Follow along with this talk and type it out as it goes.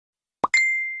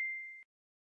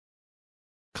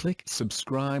click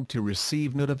subscribe to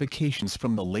receive notifications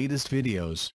from the latest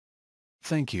videos.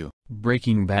 Thank you.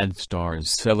 Breaking Bad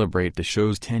stars celebrate the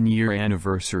show's 10-year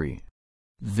anniversary.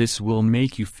 This will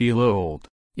make you feel old.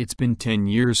 It's been 10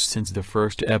 years since the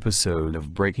first episode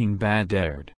of Breaking Bad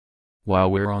aired.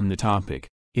 While we're on the topic,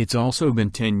 it's also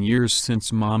been 10 years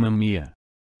since Mamma Mia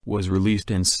was released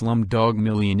and Slumdog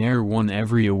Millionaire won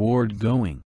every award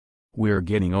going. We're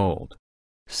getting old.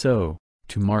 So,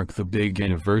 to mark the big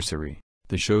anniversary,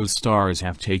 the show's stars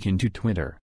have taken to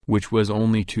Twitter, which was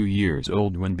only 2 years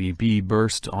old when BB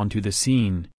burst onto the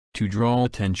scene, to draw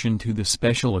attention to the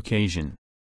special occasion.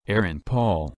 Aaron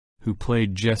Paul, who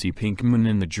played Jesse Pinkman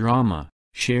in the drama,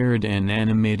 shared an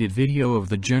animated video of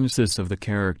the genesis of the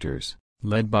characters,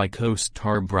 led by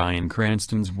co-star Bryan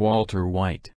Cranston's Walter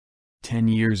White. 10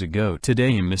 years ago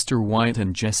today Mr. White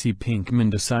and Jesse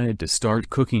Pinkman decided to start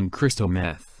cooking crystal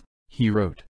meth, he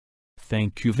wrote.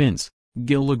 Thank you Vince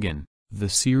Gilligan, the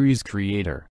series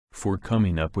creator, for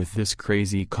coming up with this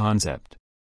crazy concept.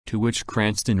 To which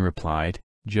Cranston replied,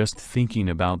 just thinking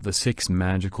about the 6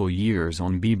 magical years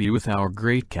on BB with our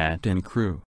great cat and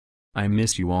crew. I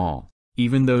miss you all,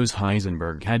 even those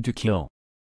Heisenberg had to kill.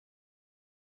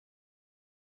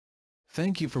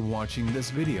 Thank you for watching this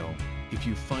video. If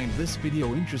you find this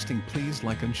video interesting, please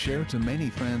like and share to many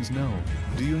friends know.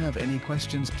 Do you have any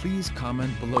questions? Please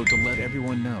comment below to let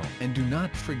everyone know. And do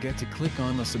not forget to click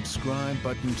on the subscribe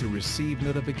button to receive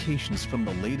notifications from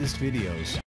the latest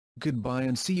videos. Goodbye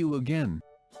and see you again.